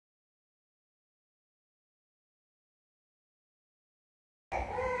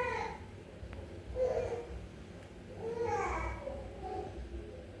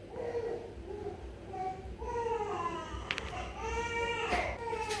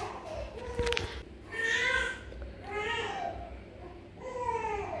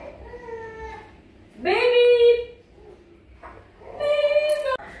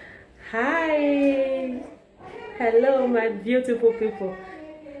Beautiful people.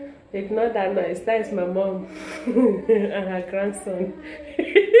 Ignore that noise. That is my mom and her grandson.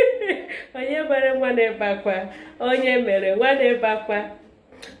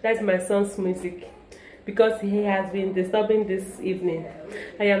 That's my son's music because he has been disturbing this evening.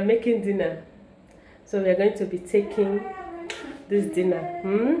 I am making dinner, so we are going to be taking this dinner,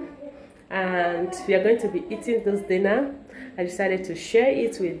 and we are going to be eating this dinner. I decided to share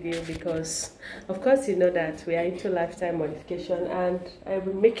it with you because, of course, you know that we are into lifestyle modification, and I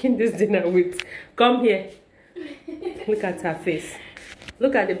will be making this dinner with. Come here. Look at her face.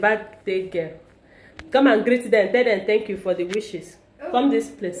 Look at the birthday girl. Come and greet them. Tell them thank you for the wishes. Come this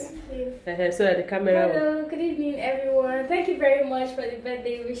place. So that the camera. Hello, good evening, everyone. Thank you very much for the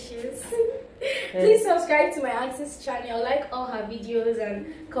birthday wishes. Please subscribe to my auntie's channel, like all her videos,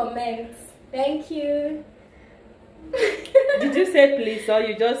 and comment. Thank you. Did you say please or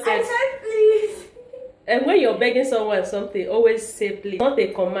you just said? I said please. And when you're begging someone something, always say please. Not a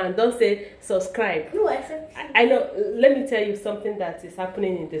command. Don't say subscribe. No, I said please. I know. Let me tell you something that is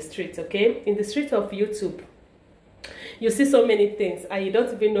happening in the street, okay? In the street of YouTube, you see so many things and you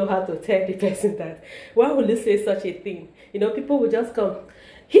don't even know how to tell the person that. Why would you say such a thing? You know, people will just come,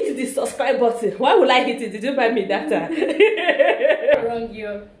 hit the subscribe button. Why would I hit it? Did you buy me data? Wrong,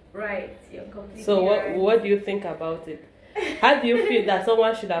 you're right. You're completely so right. what do you think about it? How do you feel that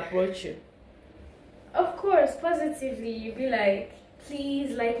someone should approach you? Of course, positively. You'd be like,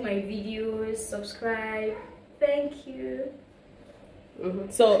 please like my videos, subscribe. Thank you.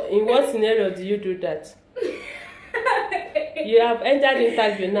 So in what scenario do you do that? You have entered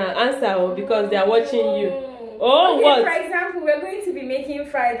interview now. Answer because they are watching you. Oh, okay, what? For example, we're going to be making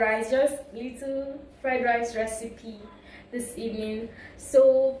fried rice, just little fried rice recipe this evening.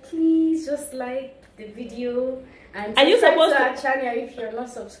 So please just like the video and subscribe to our channel if you're not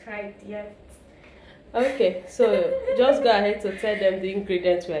subscribed yet. Okay, so just go ahead to tell them the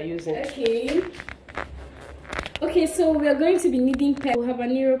ingredients we are using. Okay, so we are going to be needing pepper,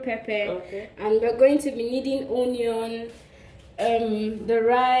 habanero pepper, and we're going to be needing onion, the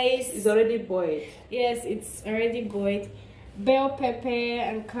rice. It's already boiled. Yes, it's already boiled. Bell pepper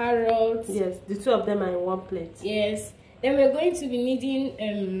and carrots. Yes, the two of them are in one plate. Yes. Then we're going to be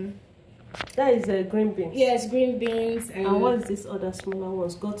needing that is green beans. Yes, green beans. And what is this other smaller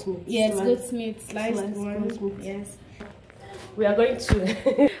ones? Goat meat. Yes, goat meat, sliced one. Yes. We are going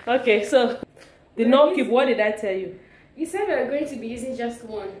to. Okay, so the Knor cube. What did I tell you? You said we are going to be using just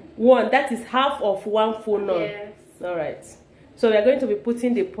one. One. That is half of one full Knor. Yes. All right. So we are going to be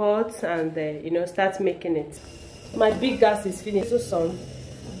putting the pot and you know, start making it. My big gas is finished. So some.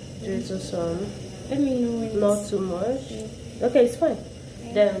 Let me know. Not too much. Okay, it's fine.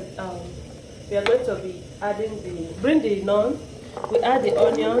 Then we are going to be adding bring the Knor. We add the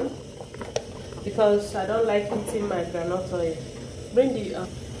onion because I don't like eating my groundnut oil. Bring the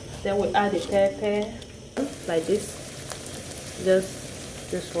then we add the pepper like this.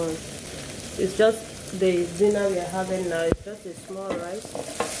 Just this one. It's just the dinner we are having now. It's just a small rice,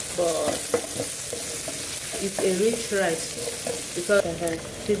 but it's a rich rice because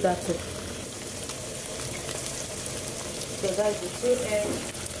see that too. So that's the 2 eggs.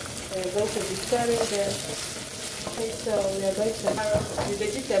 We are going to be stirring them. Okay, so we are going to carrot the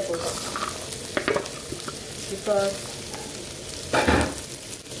vegetables because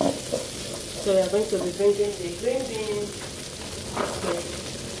so we are going to be bringing the green beans. Okay.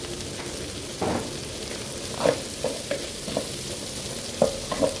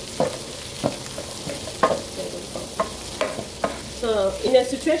 So in a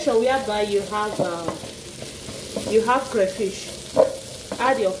situation whereby you have crayfish,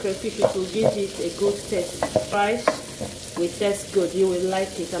 add your crayfish. It will give it a good taste. Rice will taste good. You will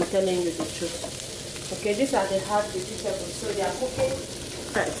like it. I'm telling you the truth. Okay, these are the hard vegetables. So they are cooking.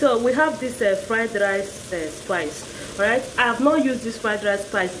 Right, so we have this fried rice spice. All right, I have not used this fried rice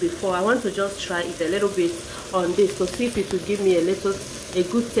spice before. I want to just try it a little bit on this to see if it will give me a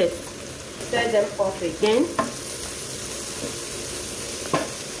good taste. Stir them off again.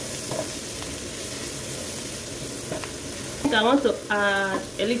 I want to add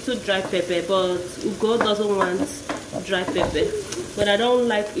a little dry pepper, but Ugo doesn't want dry pepper. But I don't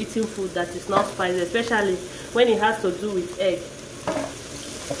like eating food that is not spicy, especially when it has to do with egg.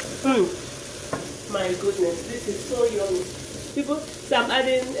 My goodness, this is so yummy. People, so I'm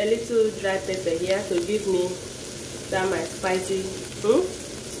adding a little dry pepper here to give me that my spicy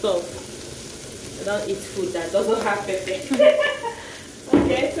stuff. I don't eat food that doesn't have pepper.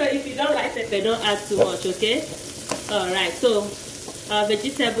 Okay, so if you don't like pepper, don't add too much, okay? Alright, so our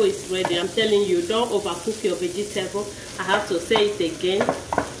vegetable is ready. I'm telling you, don't overcook your vegetable. I have to say it again.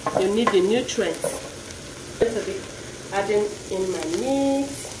 You need the nutrients. adding in my meat,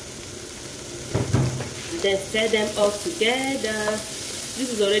 then stir them all together.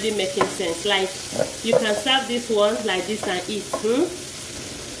 This is already making sense. Like, you can serve this one like this and eat.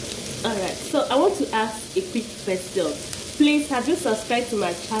 Alright, so I want to ask a quick question. Please, have you subscribed to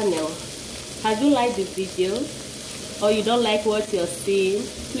my channel? Have you liked the video? Or you don't like what you're seeing?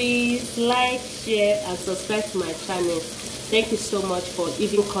 Please like, share, and subscribe to my channel. Thank you so much for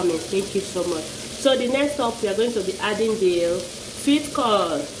even coming. Thank you so much. So the next up, we are going to be adding the sweet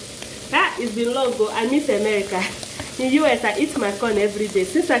corn. That is been long ago. I miss America. In US, I eat my corn every day.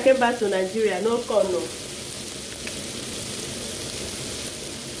 Since I came back to Nigeria, no corn, no.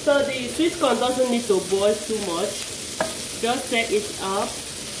 So the sweet corn doesn't need to boil too much. Just set it up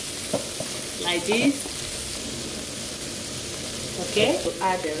like this. Okay, to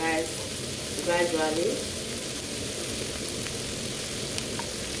add the rice gradually.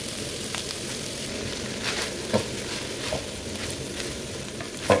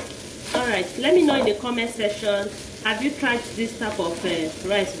 Alright, let me know in the comment section, have you tried this type of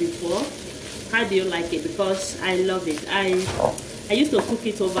rice before? How do you like it? Because I love it. I used to cook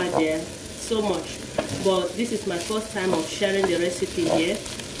it over there so much, but this is my first time of sharing the recipe here.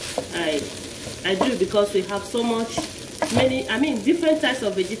 I do because we have so much, different types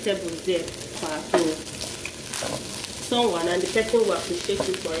of vegetables there for someone, and the person will appreciate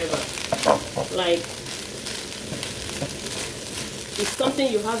it forever. Like, it's something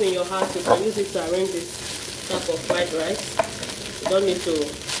you have in your house, you can use it to arrange this type of fried rice. You don't need to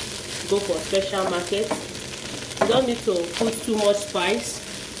go for a special market. You don't need to put too much spice,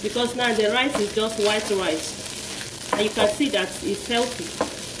 because now the rice is just white rice, and you can see that it's healthy.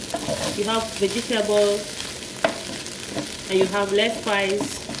 You have vegetables and you have less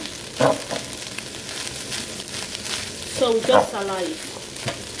spice, so we just allow it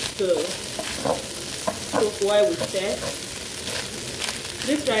to cook while we stir.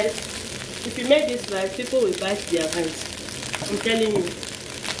 This rice, if you make this rice, people will bite their hands. I'm telling you.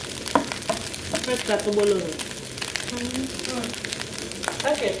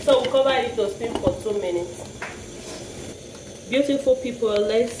 Okay, so we'll cover it to steam for 2 minutes. Beautiful people,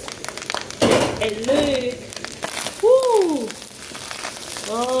 let's take a look. Woo!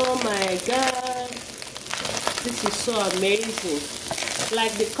 Oh my god, this is so amazing.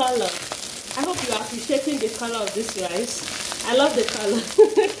 Like the color. I hope you are appreciating the color of this rice. I love the color.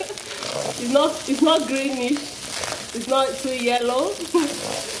 It's not greenish. It's not too yellow.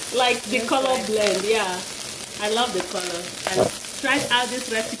 Like the color blend, yeah. I love the color. And try out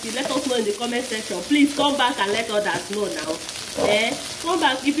this recipe. Let us know in the comment section. Please come back and let others know now. Come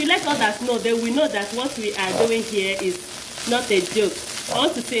back. If you let others know, they will know that what we are doing here is not a joke. I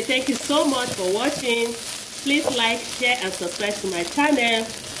want to say thank you so much for watching. Please like, share, and subscribe to my channel.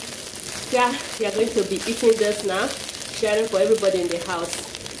 Yeah, we are going to be eating this now, sharing for everybody in the house.